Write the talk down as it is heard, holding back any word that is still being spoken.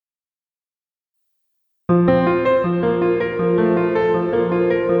Welcome,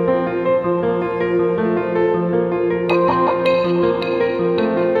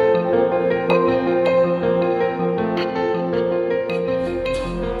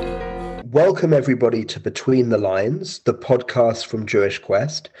 everybody, to Between the Lines, the podcast from Jewish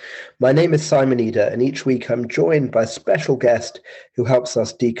Quest. My name is Simon Eder, and each week I'm joined by a special guest who helps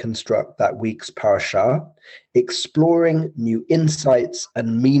us deconstruct that week's parashah, exploring new insights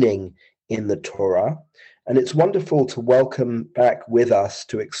and meaning in the Torah. And it's wonderful to welcome back with us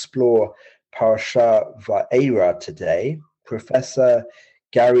to explore Parashah Va'era today, Professor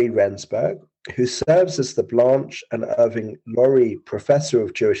Gary Rensburg, who serves as the Blanche and Irving Laurie Professor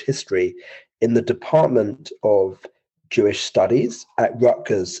of Jewish History in the Department of Jewish Studies at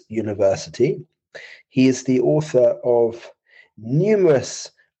Rutgers University. He is the author of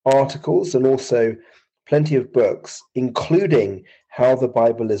numerous articles and also plenty of books, including How the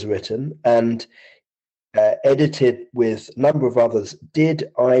Bible is Written, and edited with a number of others,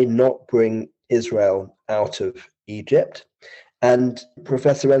 Did I Not Bring Israel Out of Egypt? And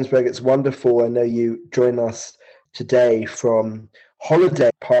Professor Rensburg, it's wonderful. I know you join us today from holiday,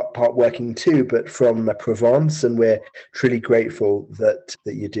 part working too, but from Provence, and we're truly grateful that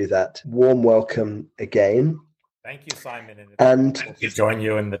you do that. Warm welcome again. Thank you, Simon. And to join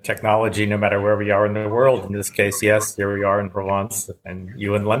you in the technology, no matter where we are in the world. In this case, yes, here we are in Provence, and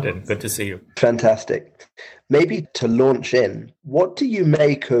you in London. Good to see you. Fantastic. Maybe to launch in, what do you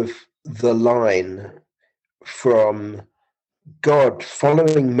make of the line from God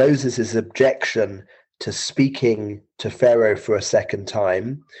following Moses' objection to speaking to Pharaoh for a second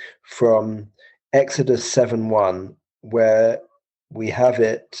time from Exodus 7:1, where we have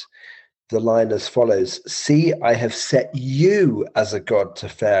it, the line as follows: "See, I have set you as a god to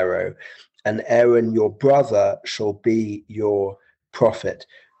Pharaoh, and Aaron your brother shall be your prophet."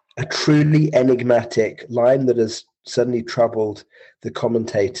 A truly enigmatic line that has certainly troubled the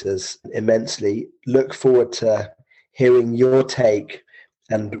commentators immensely. Look forward to hearing your take,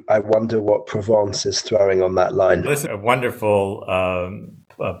 and I wonder what Provence is throwing on that line. This is a wonderful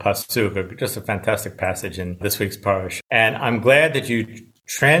pasuk, just a fantastic passage in this week's parsha. And I'm glad that you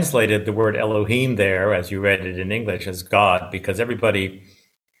translated the word Elohim there, as you read it in English, as God, because everybody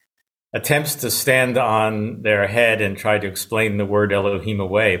attempts to stand on their head and try to explain the word Elohim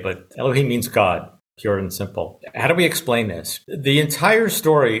away. But Elohim means God, pure and simple. How do we explain this? The entire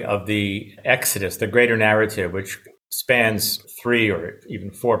story of the Exodus, the greater narrative, which spans 3 or even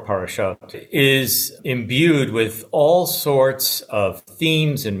 4 parashot, is imbued with all sorts of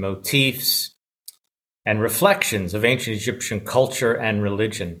themes and motifs and reflections of ancient Egyptian culture and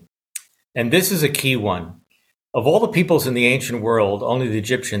religion. And this is a key one. Of all the peoples in the ancient world, only the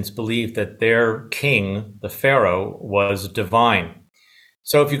Egyptians believed that their king, the Pharaoh, was divine.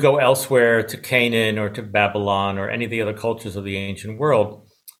 So if you go elsewhere to Canaan or to Babylon or any of the other cultures of the ancient world,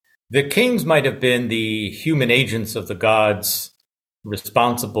 the kings might have been the human agents of the gods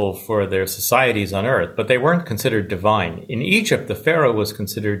responsible for their societies on earth, but they weren't considered divine. In Egypt, the Pharaoh was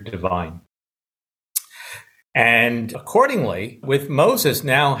considered divine. And accordingly, with Moses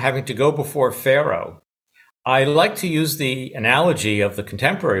now having to go before Pharaoh, I like to use the analogy of the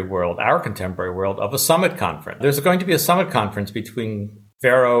contemporary world, our contemporary world, of a summit conference. There's going to be a summit conference between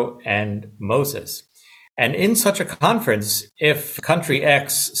Pharaoh and Moses. And in such a conference, if country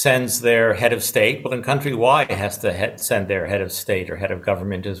X sends their head of state, well, then country Y has to send their head of state or head of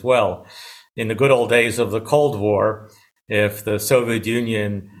government as well. In the good old days of the Cold War, if the Soviet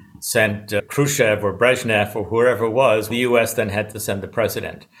Union sent Khrushchev or Brezhnev or whoever it was, the U.S. then had to send the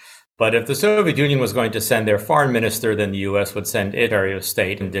president. But if the Soviet Union was going to send their foreign minister, then the U.S. would send its Secretary of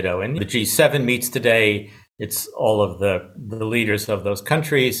State and ditto. And the G7 meets today. It's all of the leaders of those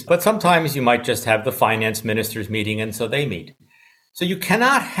countries. But sometimes you might just have the finance ministers meeting, and so they meet. So you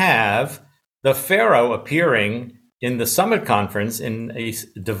cannot have the Pharaoh appearing in the summit conference in a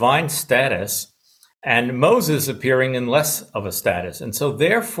divine status and Moses appearing in less of a status. And so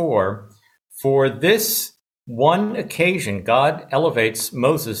therefore, for this one occasion, God elevates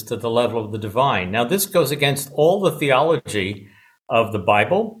Moses to the level of the divine. Now, this goes against all the theology of the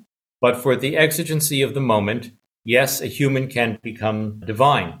Bible, but for the exigency of the moment, yes, a human can become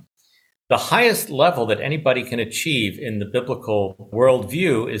divine. The highest level that anybody can achieve in the biblical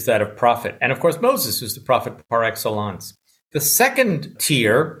worldview is that of prophet. And of course, Moses is the prophet par excellence. The second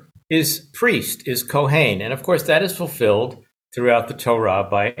tier is priest, is Kohen. And of course, that is fulfilled throughout the Torah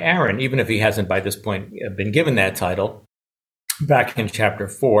by Aaron, even if he hasn't by this point been given that title. Back in chapter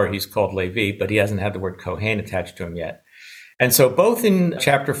 4, he's called Levi, but he hasn't had the word Kohen attached to him yet. And so both in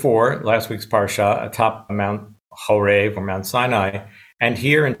chapter 4, last week's Parsha, atop Mount Horeb or Mount Sinai, and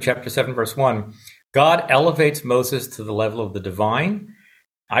here in chapter 7, verse 1, God elevates Moses to the level of the divine.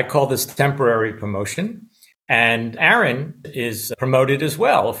 I call this temporary promotion. And Aaron is promoted as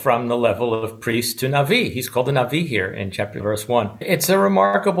well from the level of priest to Navi. He's called a Navi here in chapter verse 1. It's a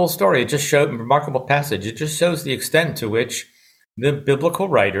remarkable story. It just shows a remarkable passage. It just shows the extent to which the biblical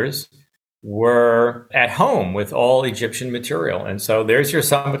writers were at home with all Egyptian material. And so there's your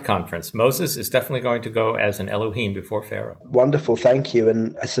summit conference. Moses is definitely going to go as an Elohim before Pharaoh. Wonderful. Thank you.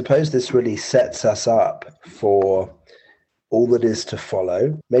 And I suppose this really sets us up for all that is to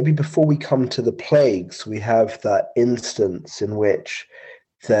follow. Maybe before we come to the plagues, we have that instance in which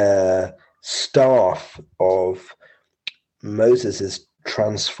the staff of Moses is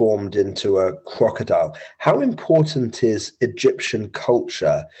transformed into a crocodile. How important is Egyptian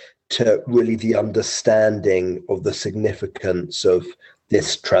culture to really the understanding of the significance of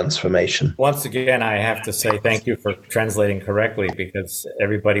this transformation? Once again, I have to say thank you for translating correctly, because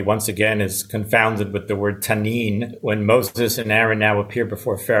everybody once again is confounded with the word tanin when Moses and Aaron now appear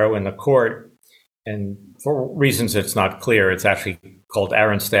before Pharaoh in the court. And for reasons it's not clear, it's actually called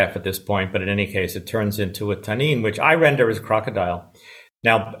Aaron's staff at this point. But in any case, it turns into a tanin, which I render as crocodile.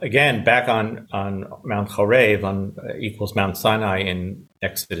 Now, again, back on Mount Chorev, equals Mount Sinai in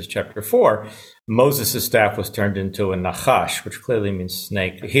Exodus chapter 4, Moses' staff was turned into a nachash, which clearly means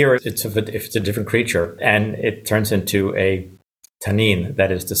snake. Here, it's a different creature, and it turns into a tanin,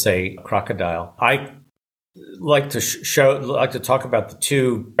 that is to say, crocodile. I like to talk about the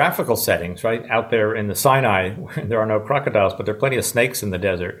two graphical settings, right? Out there in the Sinai, there are no crocodiles, but there are plenty of snakes in the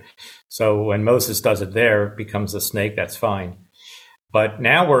desert. So when Moses does it there, it becomes a snake, that's fine. But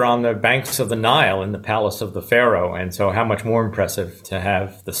now we're on the banks of the Nile in the palace of the Pharaoh. And so how much more impressive to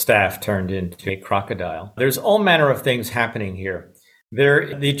have the staff turned into a crocodile. There's all manner of things happening here.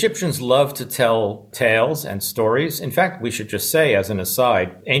 The Egyptians love to tell tales and stories. In fact, we should just say, as an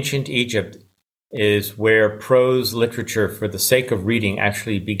aside, ancient Egypt is where prose literature for the sake of reading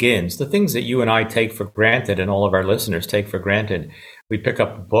actually begins. The things that you and I take for granted and all of our listeners take for granted. We pick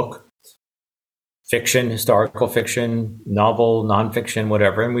up a book, fiction, historical fiction, novel, nonfiction,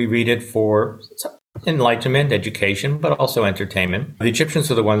 whatever, and we read it for enlightenment, education, but also entertainment. The Egyptians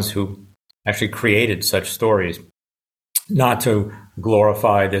are the ones who actually created such stories, not to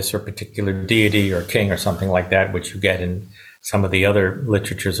glorify this or particular deity or king or something like that, which you get in some of the other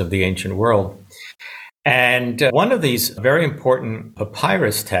literatures of the ancient world. And one of these very important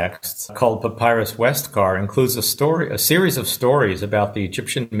papyrus texts called Papyrus Westcar includes a series of stories about the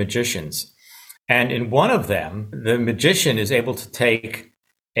Egyptian magicians. And in one of them, the magician is able to take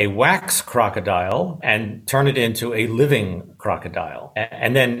a wax crocodile and turn it into a living crocodile.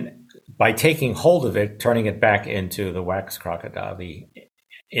 And then by taking hold of it, turning it back into the wax crocodile, the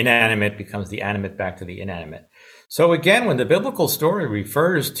inanimate becomes the animate back to the inanimate. So again, when the biblical story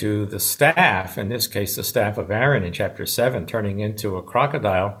refers to the staff, in this case, the staff of Aaron in chapter 7, turning into a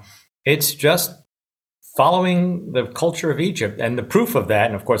crocodile, it's just following the culture of Egypt. And the proof of that,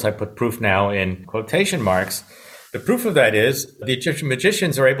 and of course I put proof now in quotation marks, the proof of that is the Egyptian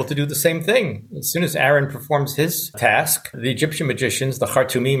magicians are able to do the same thing. As soon as Aaron performs his task, the Egyptian magicians, the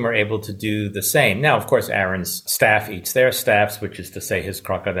Khartoumim, are able to do the same. Now, of course, Aaron's staff eats their staffs, which is to say his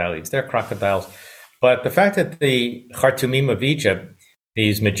crocodile eats their crocodiles. But the fact that the Khartoumim of Egypt,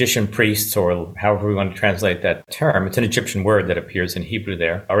 these magician priests, or however we want to translate that term, it's an Egyptian word that appears in Hebrew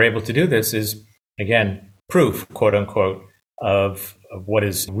there, are able to do this is, again, proof, quote unquote, of what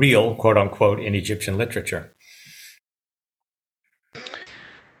is real, quote unquote, in Egyptian literature.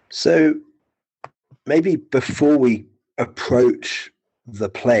 So maybe before we approach the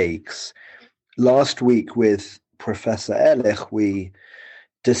plagues, last week with Professor Ehrlich, we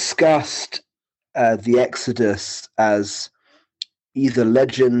discussed the Exodus as either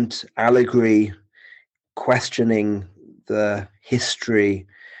legend, allegory, questioning the history.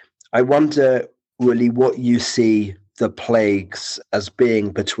 I wonder really what you see the plagues as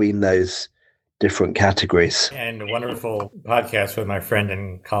being between those different categories. And a wonderful podcast with my friend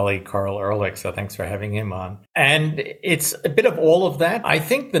and colleague, Carl Ehrlich. So thanks for having him on. And it's a bit of all of that. I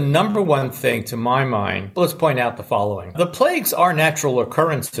think the number one thing to my mind, let's point out the following. The plagues are natural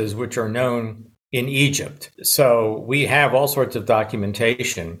occurrences which are known in Egypt. So we have all sorts of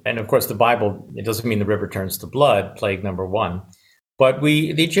documentation. And of course, the Bible, it doesn't mean the river turns to blood, plague number one. But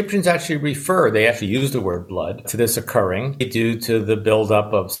the Egyptians actually they actually use the word blood to this occurring due to the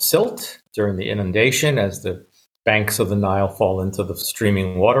buildup of silt during the inundation as the banks of the Nile fall into the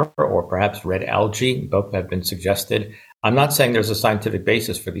streaming water, or perhaps red algae. Both have been suggested. I'm not saying there's a scientific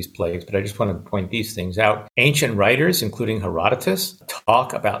basis for these plagues, but I just want to point these things out. Ancient writers, including Herodotus,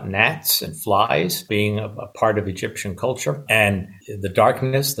 talk about gnats and flies being a part of Egyptian culture. And the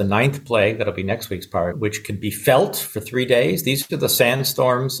darkness, the ninth plague, that'll be next week's part, which can be felt for 3 days. These are the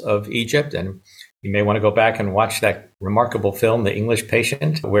sandstorms of Egypt. And you may want to go back and watch that remarkable film, The English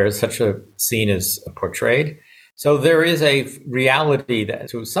Patient, where such a scene is portrayed. So there is a reality that,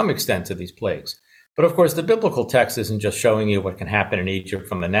 to some extent, to these plagues. But of course, the biblical text isn't just showing you what can happen in Egypt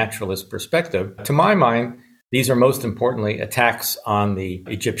from a naturalist perspective. To my mind, these are most importantly attacks on the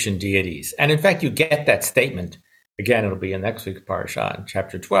Egyptian deities. And in fact, you get that statement. Again, it'll be in next week's parasha, in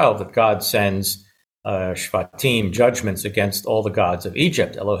chapter 12, that God sends Shvatim, judgments against all the gods of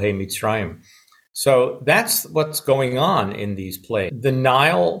Egypt, Elohei Mitzrayim. So that's what's going on in these plagues. The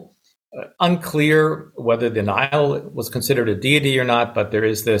Nile, unclear whether the Nile was considered a deity or not, but there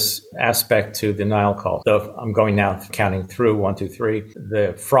is this aspect to the Nile cult. So I'm going now counting through 1, 2, 3.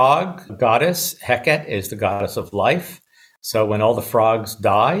 The frog goddess, Heket, is the goddess of life. So when all the frogs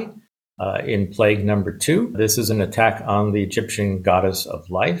die in plague number 2, this is an attack on the Egyptian goddess of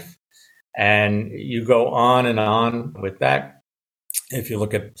life. And you go on with that. If you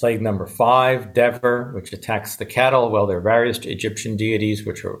look at plague number 5, Dever, which attacks the cattle, well, there are various Egyptian deities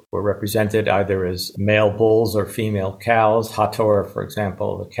which were represented either as male bulls or female cows. Hathor, for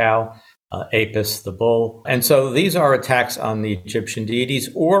example, the cow. Apis, the bull. And so these are attacks on the Egyptian deities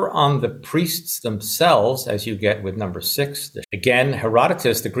or on the priests themselves, as you get with number 6. Again,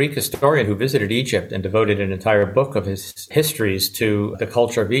 Herodotus, the Greek historian who visited Egypt and devoted an entire book of his histories to the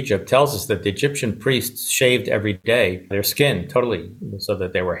culture of Egypt, tells us that the Egyptian priests shaved every day their skin totally so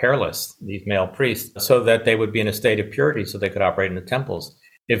that they were hairless, these male priests, so that they would be in a state of purity so they could operate in the temples.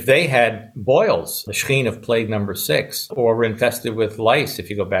 If they had boils, the sheen of plague number 6, or were infested with lice, if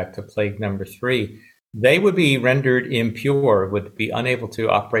you go back to plague number 3, they would be rendered impure, would be unable to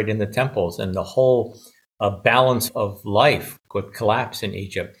operate in the temples, and the whole balance of life would collapse in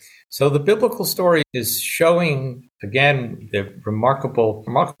Egypt. So the biblical story is showing, again, the remarkable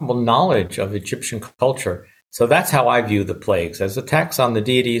knowledge of Egyptian culture. So that's how I view the plagues, as attacks on the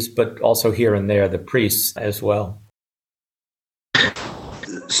deities, but also here and there, the priests as well.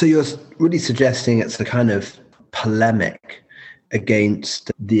 So you're really suggesting it's a kind of polemic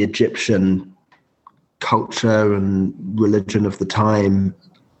against the Egyptian culture and religion of the time.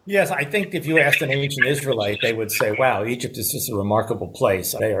 Yes, I think if you asked an ancient Israelite, they would say, wow, Egypt is just a remarkable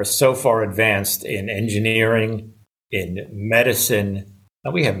place. They are so far advanced in engineering, in medicine.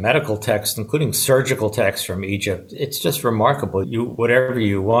 We have medical texts, including surgical texts from Egypt. It's just remarkable. Whatever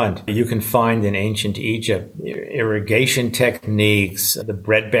you want, you can find in ancient Egypt. Irrigation techniques, the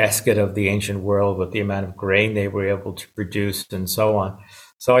breadbasket of the ancient world with the amount of grain they were able to produce and so on.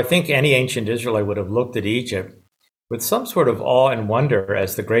 So I think any ancient Israelite would have looked at Egypt with some sort of awe and wonder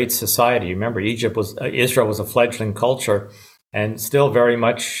as the great society. Remember, Israel was a fledgling culture and still very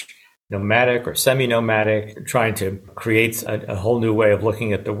much nomadic or semi-nomadic, trying to create a whole new way of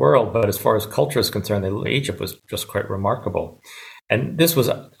looking at the world. But as far as culture is concerned, Egypt was just quite remarkable. And this was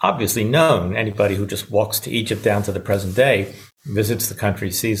obviously known. Anybody who just walks to Egypt down to the present day, visits the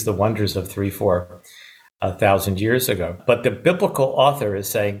country, sees the wonders of 3,000-4,000 years ago. But the biblical author is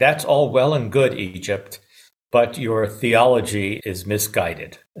saying, that's all well and good, Egypt, but your theology is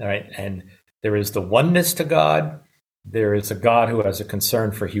misguided. All right? And there is the oneness to God. There is a God who has a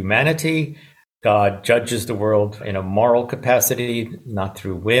concern for humanity. God judges the world in a moral capacity, not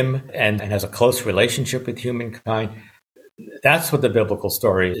through whim, and has a close relationship with humankind. That's what the biblical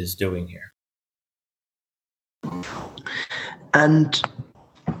story is doing here. And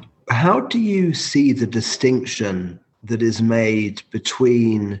how do you see the distinction that is made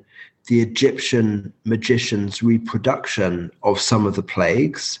between the Egyptian magicians' reproduction of some of the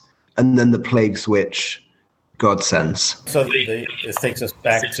plagues and then the plagues which God sends? So this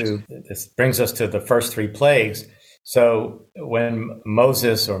brings us to the first 3 plagues. So when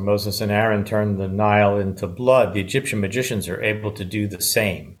Moses and Aaron turned the Nile into blood, the Egyptian magicians are able to do the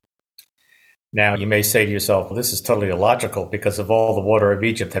same. Now, you may say to yourself, well, this is totally illogical because if all the water of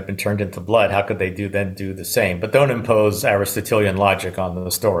Egypt had been turned into blood, how could they do the same? But don't impose Aristotelian logic on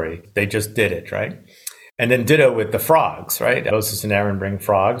the story. They just did it, right? And then ditto with the frogs, right? Moses and Aaron bring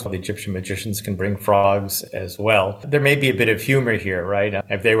frogs. Well, the Egyptian magicians can bring frogs as well. There may be a bit of humor here, right?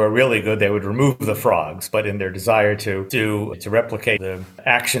 If they were really good, they would remove the frogs. But in their desire to replicate the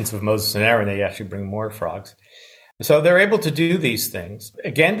actions of Moses and Aaron, they actually bring more frogs. So they're able to do these things.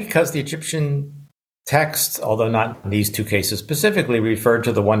 Again, because the Egyptian texts, although not in these 2 cases specifically, refer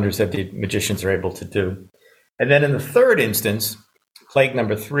to the wonders that the magicians are able to do. And then in the third instance, plague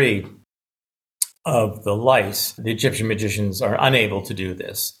number 3, of the lice, the Egyptian magicians are unable to do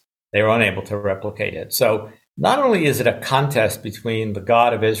this. They were unable to replicate it. So not only is it a contest between the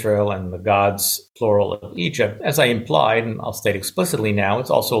God of Israel and the gods, plural, of Egypt, as I implied, and I'll state explicitly now, it's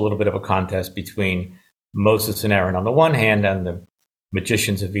also a little bit of a contest between Moses and Aaron on the one hand and the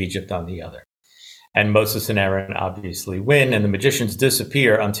magicians of Egypt on the other. And Moses and Aaron obviously win, and the magicians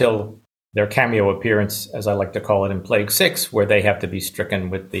disappear until their cameo appearance, as I like to call it, in Plague 6, where they have to be stricken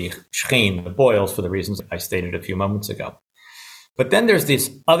with the shchin, the boils, for the reasons I stated a few moments ago. But then there's this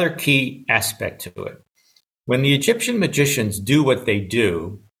other key aspect to it. When the Egyptian magicians do what they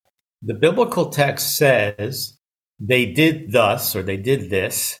do, the biblical text says they did thus, or they did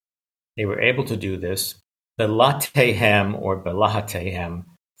this, they were able to do this, belatehem or belahatehem,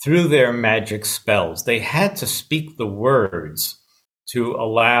 through their magic spells. They had to speak the words to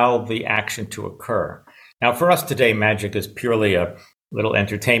allow the action to occur. Now, for us today, magic is purely a little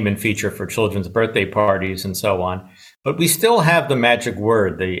entertainment feature for children's birthday parties and so on. But we still have the magic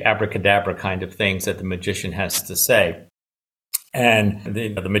word, the abracadabra kind of things that the magician has to say. And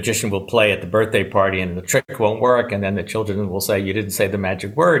the magician will play at the birthday party and the trick won't work. And then the children will say, you didn't say the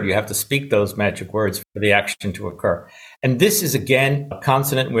magic word. You have to speak those magic words for the action to occur. And this is, again,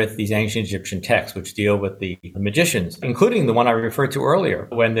 consonant with these ancient Egyptian texts, which deal with the magicians, including the one I referred to earlier.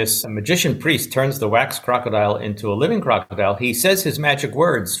 When this magician priest turns the wax crocodile into a living crocodile, he says his magic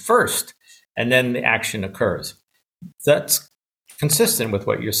words first, and then the action occurs. That's consistent with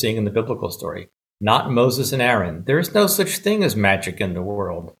what you're seeing in the biblical story. Not Moses and Aaron. There is no such thing as magic in the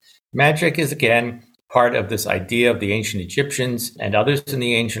world. Magic is, again, part of this idea of the ancient Egyptians and others in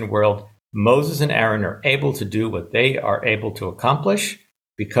the ancient world. Moses and Aaron are able to do what they are able to accomplish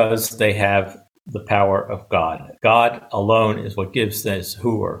because they have the power of God. God alone is what gives them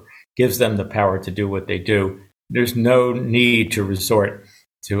the power to do what they do. There's no need to resort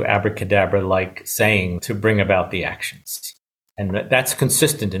to abracadabra-like saying to bring about the actions. And that's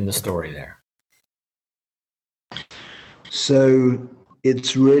consistent in the story there. So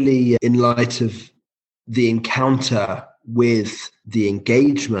it's really in light of the encounter with the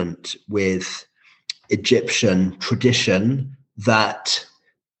engagement with Egyptian tradition that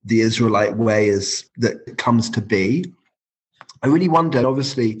the Israelite way that comes to be. I really wonder,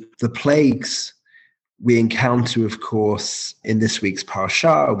 obviously, the plagues we encounter, of course, in this week's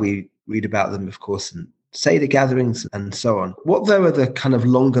Parashah. We read about them, of course, in Seder gatherings and so on. What, though, are the kind of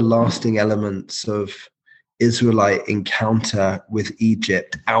longer lasting elements of Israelite encounter with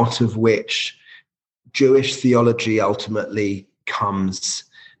Egypt, out of which Jewish theology ultimately comes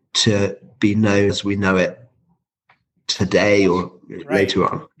to be known as we know it today or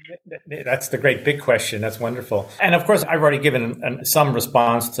later on? That's the great big question. That's wonderful. And of course, I've already given some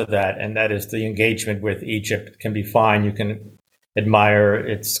response to that, and that is the engagement with Egypt can be fine. You can admire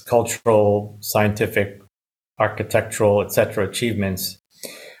its cultural, scientific, architectural, etc. achievements.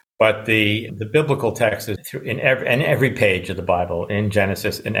 But the biblical text is in every page of the Bible, in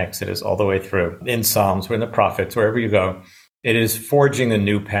Genesis, in Exodus, all the way through, in Psalms, or in the prophets, wherever you go, it is forging a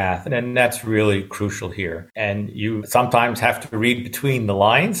new path. And that's really crucial here. And you sometimes have to read between the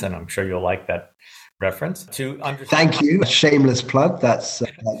lines, and I'm sure you'll like that reference, to understand. Thank you. Shameless plug. That's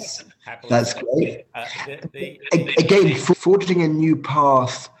great. Again, forging a new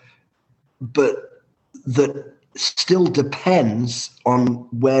path, but that still depends on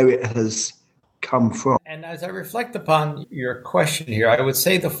where it has come from. And as I reflect upon your question here, I would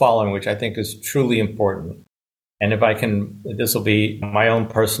say the following, which I think is truly important. And if I can, this will be my own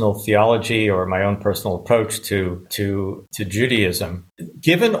personal theology or my own personal approach to Judaism.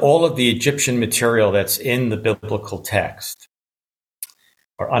 Given all of the Egyptian material that's in the biblical text,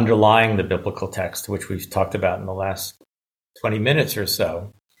 or underlying the biblical text, which we've talked about in the last 20 minutes or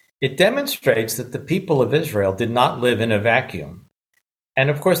so, it demonstrates that the people of Israel did not live in a vacuum. And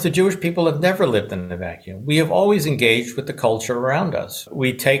of course, the Jewish people have never lived in a vacuum. We have always engaged with the culture around us.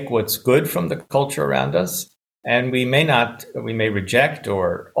 We take what's good from the culture around us, and we may reject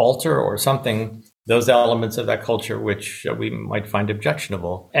or alter or something, those elements of that culture which we might find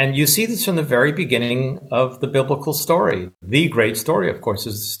objectionable. And you see this from the very beginning of the biblical story. The great story, of course,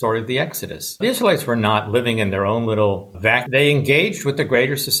 is the story of the Exodus. The Israelites were not living in their own little vacuum. They engaged with the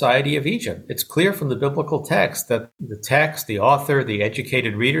greater society of Egypt. It's clear from the biblical text that the author, the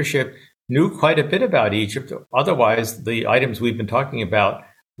educated readership knew quite a bit about Egypt. Otherwise, the items we've been talking about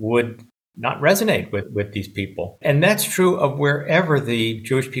would not resonate with these people. And that's true of wherever the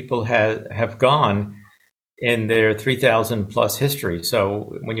Jewish people have gone in their 3,000 plus history.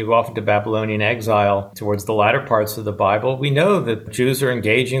 So when you go off into Babylonian exile towards the latter parts of the Bible, we know that Jews are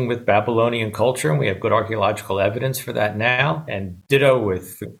engaging with Babylonian culture, and we have good archaeological evidence for that now. And ditto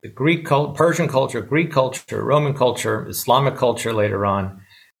with the Greek culture, Persian culture, Greek culture, Roman culture, Islamic culture later on,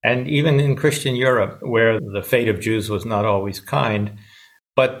 and even in Christian Europe, where the fate of Jews was not always kind.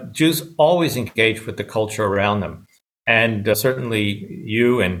 But Jews always engaged with the culture around them. And certainly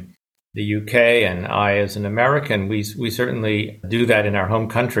you and the UK and I, as an American, we certainly do that in our home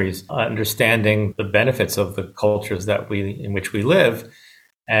countries, understanding the benefits of the cultures in which we live.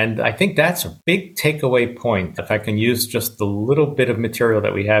 And I think that's a big takeaway point. If I can use just the little bit of material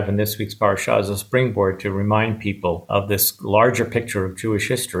that we have in this week's Parashah as a springboard to remind people of this larger picture of Jewish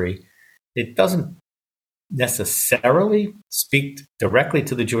history, it doesn't necessarily speak directly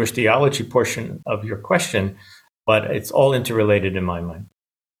to the Jewish theology portion of your question, but it's all interrelated in my mind.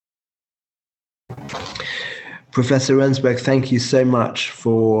 Professor Rensburg, thank you so much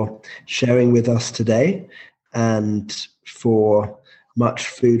for sharing with us today and for much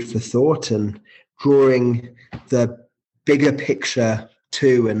food for thought and drawing the bigger picture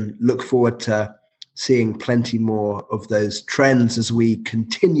too, and look forward to seeing plenty more of those trends as we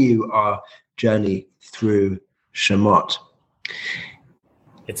continue our journey through Shemot.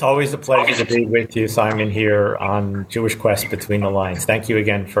 It's always a pleasure to be with you, Simon, here on Jewish Quest Between the Lines. Thank you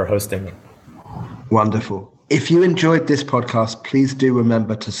again for hosting me. Wonderful. If you enjoyed this podcast, please do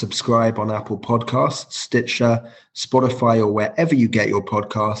remember to subscribe on Apple Podcasts, Stitcher, Spotify, or wherever you get your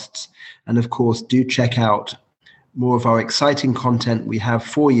podcasts. And of course, do check out more of our exciting content we have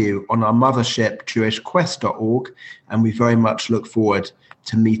for you on our mothership, jewishquest.org. And we very much look forward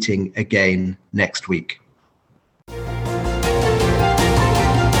to meeting again next week.